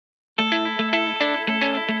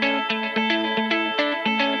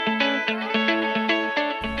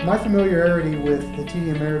My familiarity with the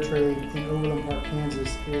TD Ameritrade in Overland Park,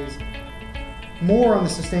 Kansas is more on the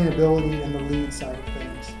sustainability and the LEED side of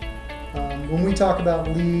things. When we talk about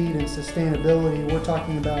LEED and sustainability, we're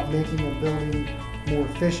talking about making a building more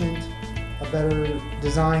efficient, a better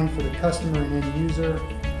design for the customer and end user,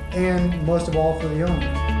 and most of all for the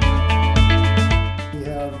owner. We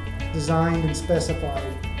have designed and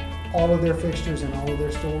specified all of their fixtures in all of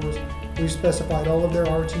their stores. We've specified all of their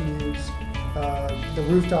RTUs, the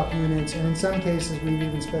rooftop units, and in some cases we've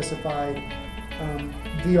even specified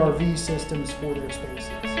VRV systems for their spaces.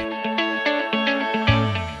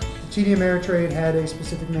 TD Ameritrade had a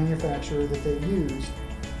specific manufacturer that they used.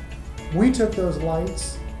 We took those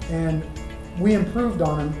lights and we improved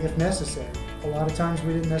on them if necessary. A lot of times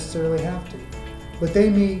we didn't necessarily have to. But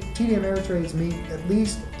TD Ameritrades meet at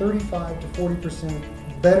least 35 to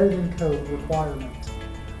 40% better than code requirements,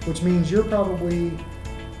 which means you're probably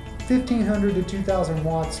 1,500 to 2,000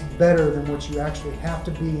 watts better than what you actually have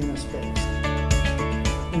to be in a space.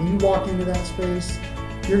 When you walk into that space,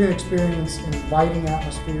 you're going to experience an inviting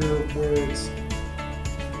atmosphere where it's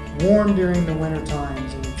warm during the winter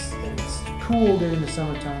times and it's cool during the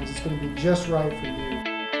summer times. It's going to be just right for you.